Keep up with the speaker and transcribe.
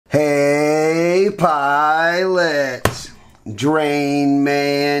pilots. Drain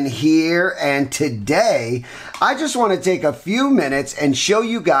Man here, and today I just want to take a few minutes and show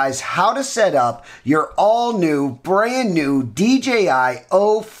you guys how to set up your all-new, brand-new DJI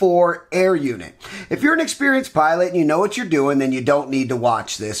O4 air unit. If you're an experienced pilot and you know what you're doing, then you don't need to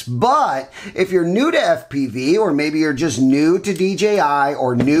watch this. But if you're new to FPV, or maybe you're just new to DJI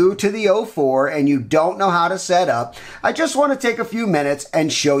or new to the O4 and you don't know how to set up, I just want to take a few minutes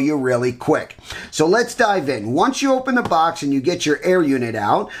and show you really quick. So let's dive in. Once you open the box and you get your air unit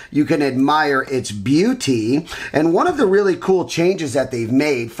out, you can admire its beauty. And one of the really cool changes that they've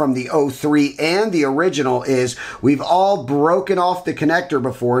made from the O3 and the original is we've all broken off the connector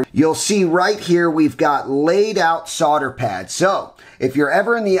before. You'll see right here we've got laid out solder pads. So if you're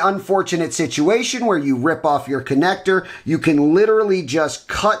ever in the unfortunate situation where you rip off your connector, you can literally just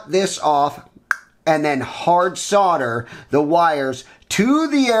cut this off and then hard solder the wires to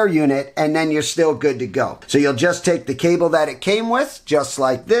the air unit, and then you're still good to go. So you'll just take the cable that it came with, just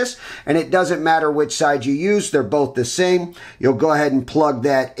like this, and it doesn't matter which side you use, they're both the same. You'll go ahead and plug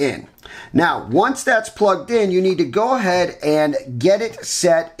that in. Now, once that's plugged in, you need to go ahead and get it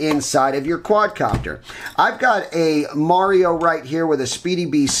set inside of your quadcopter. I've got a Mario right here with a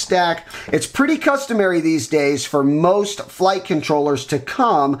SpeedyBee stack. It's pretty customary these days for most flight controllers to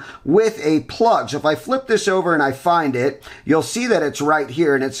come with a plug. So if I flip this over and I find it, you'll see that it's right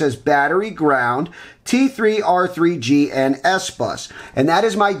here, and it says battery, ground, T3, R3G, and S-Bus. And that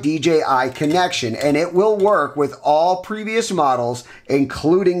is my DJI connection, and it will work with all previous models,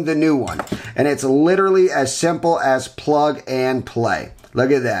 including the new one. And it's literally as simple as plug and play.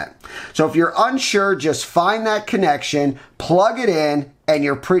 Look at that. So if you're unsure, just find that connection, plug it in, and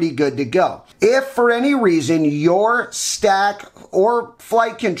you're pretty good to go. If for any reason your stack or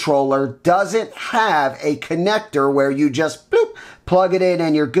flight controller doesn't have a connector where you just bloop, plug it in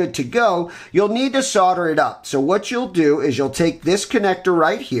and you're good to go, you'll need to solder it up. So what you'll do is you'll take this connector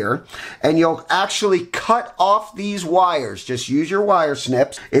right here and you'll actually cut off these wires. Just use your wire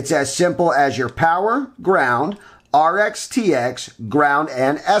snips. It's as simple as your power, ground, RX, TX, ground,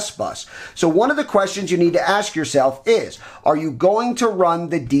 and S-Bus. So one of the questions you need to ask yourself is, are you going to run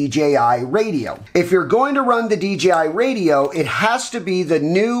the DJI radio? If you're going to run the DJI radio, it has to be the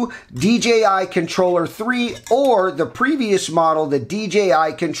new DJI Controller 3 or the previous model, the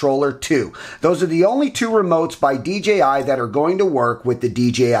DJI Controller 2. Those are the only two remotes by DJI that are going to work with the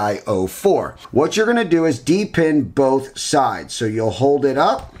DJI O4. What you're going to do is D-pin both sides. So you'll hold it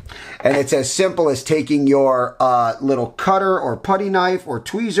up, and it's as simple as taking your little cutter or putty knife or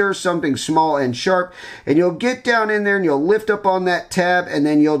tweezer, something small and sharp, and you'll get down in there and you'll lift up on that tab, and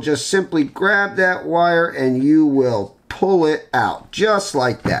then you'll just simply grab that wire and you will pull it out just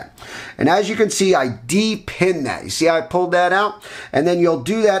like that. And as you can see, I de-pin that. You see how I pulled that out? And then you'll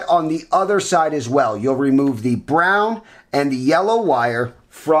do that on the other side as well. You'll remove the brown and the yellow wire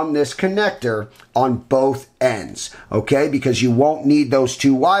from this connector on both ends, okay? Because you won't need those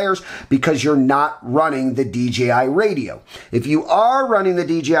two wires because you're not running the DJI radio. If you are running the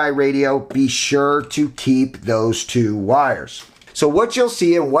DJI radio, be sure to keep those two wires. So what you'll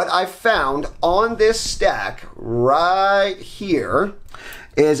see and what I found on this stack right here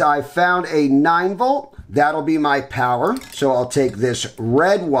is I found a 9 volt. That'll be my power. So I'll take this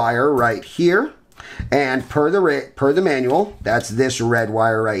red wire right here. And per the manual, that's this red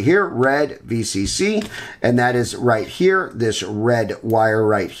wire right here, red VCC, and that is right here, this red wire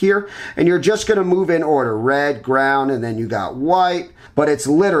right here. And you're just going to move in order, red, ground, and then you got white. But it's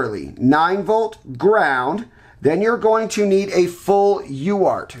literally 9 volt ground. Then you're going to need a full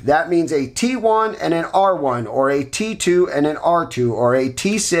UART. That means a T1 and an R1, or a T2 and an R2, or a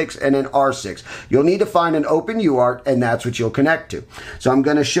T6 and an R6. You'll need to find an open UART, and that's what you'll connect to. So I'm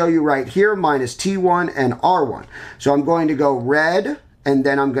going to show you right here, mine is T1 and R1. So I'm going to go red, and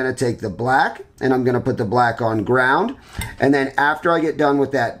then I'm going to take the black, and I'm going to put the black on ground. And then after I get done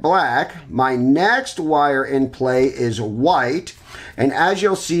with that black, my next wire in play is white. And as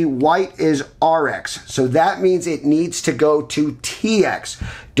you'll see, white is RX. So that means it needs to go to TX.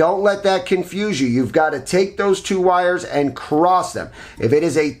 Don't let that confuse you. You've got to take those two wires and cross them. If it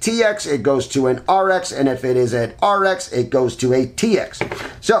is a TX, it goes to an RX. And if it is an RX, it goes to a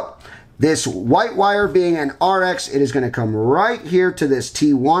TX. So this white wire being an RX, it is going to come right here to this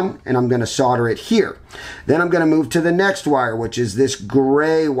T1, and I'm going to solder it here. Then I'm going to move to the next wire, which is this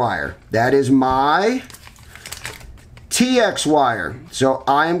gray wire. That is my TX wire. So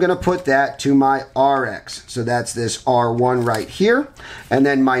I am going to put that to my RX. So that's this R1 right here. And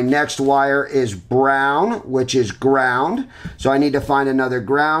then my next wire is brown, which is ground. So I need to find another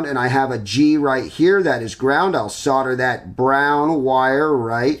ground, and I have a G right here that is ground. I'll solder that brown wire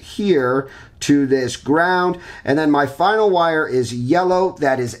right here to this ground. And then my final wire is yellow,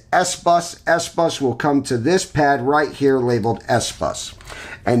 that is S-Bus. S-Bus will come to this pad right here labeled S-Bus.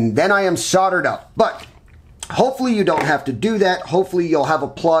 And then I am soldered up. But hopefully you don't have to do that. Hopefully you'll have a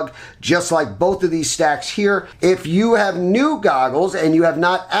plug just like both of these stacks here. If you have new goggles and you have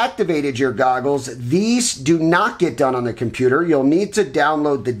not activated your goggles, these do not get done on the computer. You'll need to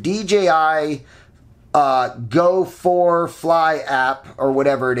download the DJI Go 4 Fly app or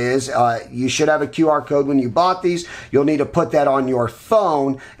whatever it is. You should have a QR code when you bought these. You'll need to put that on your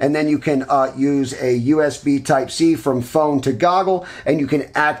phone, and then you can use a USB Type-C from phone to goggle, and you can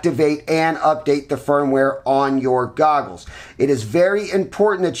activate and update the firmware on your goggles. It is very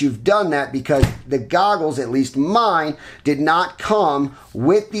important that you've done that because the goggles, at least mine, did not come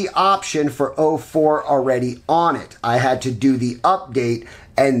with the option for 04 already on it. I had to do the update,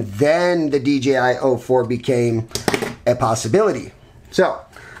 and then the DJI 04 became a possibility. So,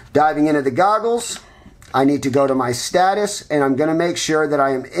 diving into the goggles, I need to go to my status, and I'm going to make sure that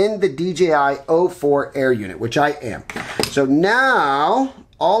I am in the DJI 04 air unit, which I am. So now,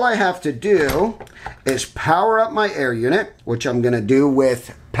 all I have to do is power up my air unit, which I'm going to do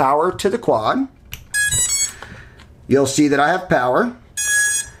with power to the quad. You'll see that I have power.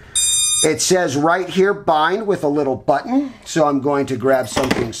 It says right here, bind with a little button. So I'm going to grab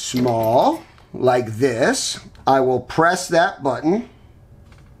something small like this. I will press that button.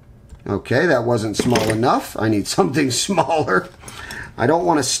 Okay, that wasn't small enough. I need something smaller. I don't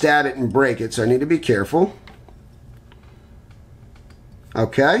want to stab it and break it, so I need to be careful.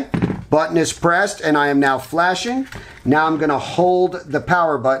 Okay, button is pressed and I am now flashing. Now I'm going to hold the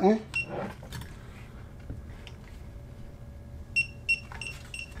power button.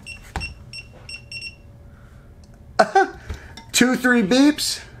 Two, three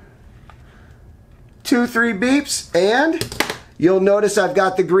beeps, and you'll notice I've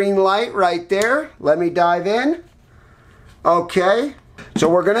got the green light right there. Let me dive in. Okay, so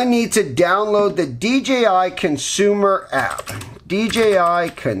we're going to need to download the DJI Consumer app.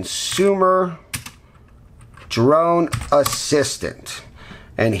 DJI Consumer Drone Assistant.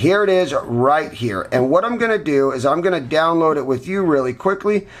 And here it is right here. And what I'm going to do is I'm going to download it with you really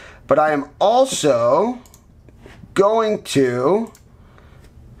quickly, but I am also going to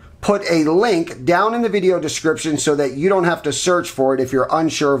put a link down in the video description so that you don't have to search for it if you're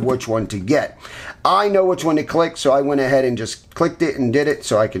unsure of which one to get. I know which one to click, so I went ahead and just clicked it and did it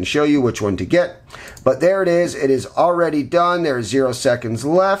so I can show you which one to get. But there it is. It is already done. There's 0 seconds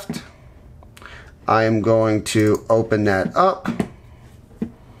left. I am going to open that up.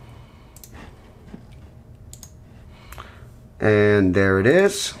 And there it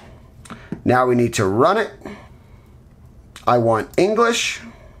is. Now we need to run it. I want English.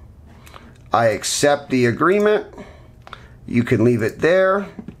 I accept the agreement. You can leave it there,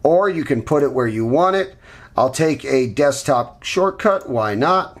 or you can put it where you want it. I'll take a desktop shortcut, why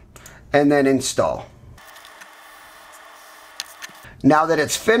not? And then install. Now that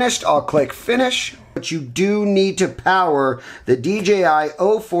it's finished, I'll click finish. But you do need to power the DJI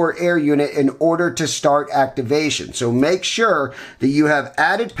 04 air unit in order to start activation. So make sure that you have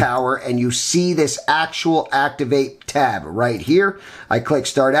added power and you see this actual activate tab right here. I click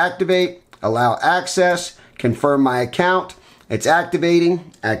start activate, allow access, confirm my account. It's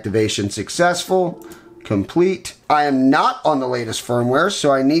activating, activation successful, complete. I am not on the latest firmware,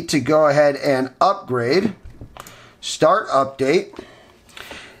 so I need to go ahead and upgrade, start update.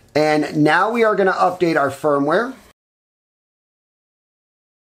 And now we are going to update our firmware.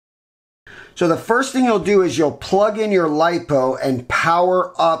 So the first thing you'll do is you'll plug in your LiPo and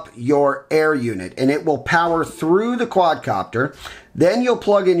power up your air unit, and it will power through the quadcopter. Then you'll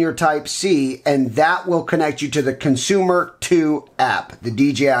plug in your Type-C, and that will connect you to the Consumer 2 app, the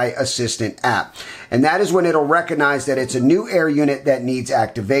DJI Assistant app. And that is when it'll recognize that it's a new air unit that needs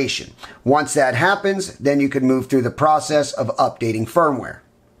activation. Once that happens, then you can move through the process of updating firmware.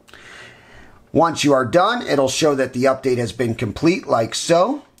 Once you are done, it'll show that the update has been complete, like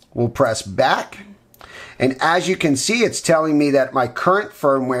so. We'll press back. And as you can see, it's telling me that my current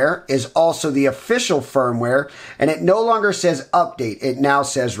firmware is also the official firmware, and it no longer says update, it now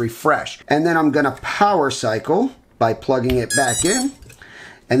says refresh. And then I'm gonna power cycle by plugging it back in.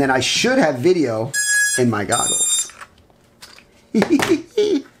 And then I should have video in my goggles.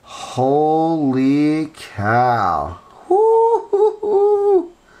 Holy cow.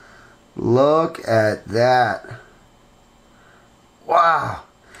 Woo-hoo-hoo. Look at that. Wow.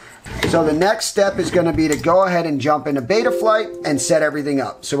 So the next step is going to be to go ahead and jump into Betaflight and set everything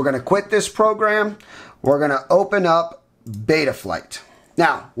up. So we're going to quit this program. We're going to open up Betaflight.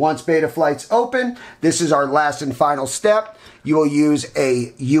 Now, once Betaflight's open, this is our last and final step. You will use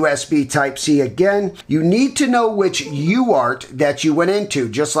a USB Type-C again. You need to know which UART that you went into,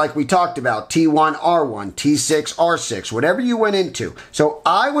 just like we talked about, T1, R1, T6, R6, whatever you went into. So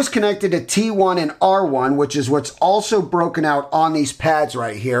I was connected to T1 and R1, which is what's also broken out on these pads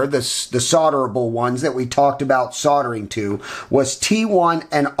right here. The solderable ones that we talked about soldering to was T1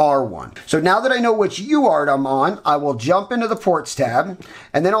 and R1. So now that I know which UART I'm on, I will jump into the ports tab,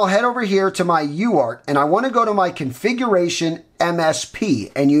 and then I'll head over here to my UART, and I want to go to my configuration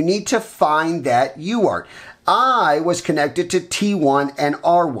MSP, and you need to find that UART. I was connected to T1 and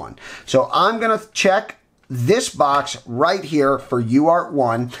R1. So I'm going to check this box right here for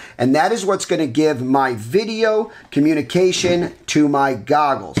UART1, and that is what's going to give my video communication to my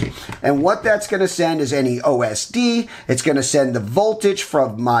goggles. And what that's going to send is any OSD. It's going to send the voltage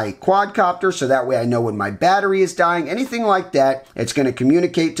from my quadcopter, so that way I know when my battery is dying, anything like that. It's going to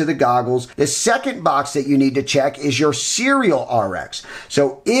communicate to the goggles. The second box that you need to check is your serial RX.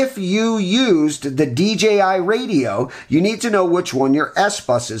 So if you used the DJI radio, you need to know which one your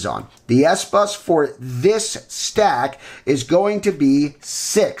S-Bus is on. The S-Bus for this stack is going to be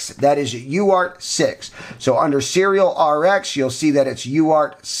 6. That is UART 6. So under serial RX, you'll see that it's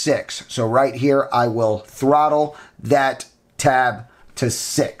UART 6. So right here, I will throttle that tab to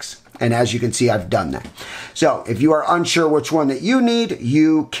 6. And as you can see, I've done that. So if you are unsure which one that you need,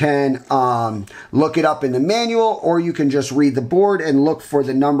 you can look it up in the manual, or you can just read the board and look for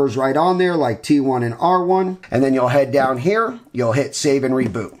the numbers right on there, like T1 and R1. And then you'll head down here, you'll hit save and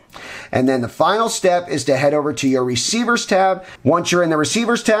reboot. And then the final step is to head over to your receivers tab. Once you're in the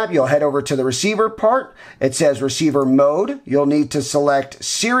receivers tab, you'll head over to the receiver part. It says receiver mode. You'll need to select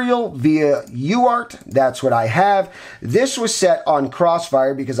serial via UART. That's what I have. This was set on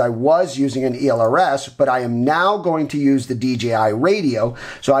Crossfire because I was using an ELRS, but I am now going to use the DJI radio.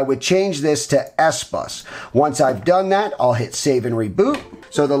 So I would change this to S-Bus. Once I've done that, I'll hit save and reboot.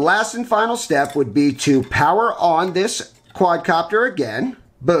 So the last and final step would be to power on this quadcopter again.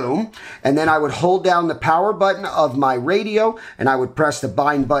 Boom. And then I would hold down the power button of my radio, and I would press the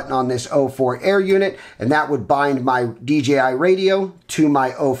bind button on this 04 air unit, and that would bind my DJI radio to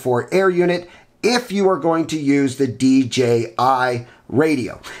my 04 air unit if you are going to use the DJI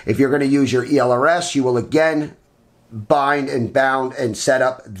radio. If you're going to use your ELRS, you will again bind and bound and set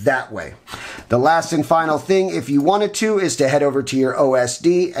up that way. The last and final thing, if you wanted to, is to head over to your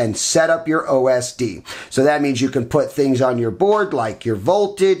OSD and set up your OSD. So that means you can put things on your board like your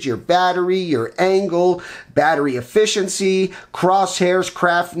voltage, your battery, your angle, battery efficiency, crosshairs,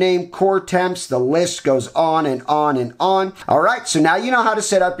 craft name, core temps. The list goes on and on and on. All right, so now you know how to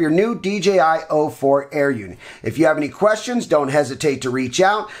set up your new DJI 04 air unit. If you have any questions, don't hesitate to reach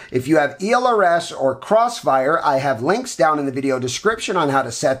out. If you have ELRS or Crossfire, I have links down in the video description on how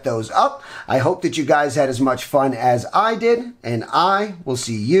to set those up. I hope that you guys had as much fun as I did, and I will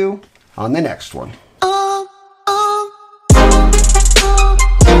see you on the next one.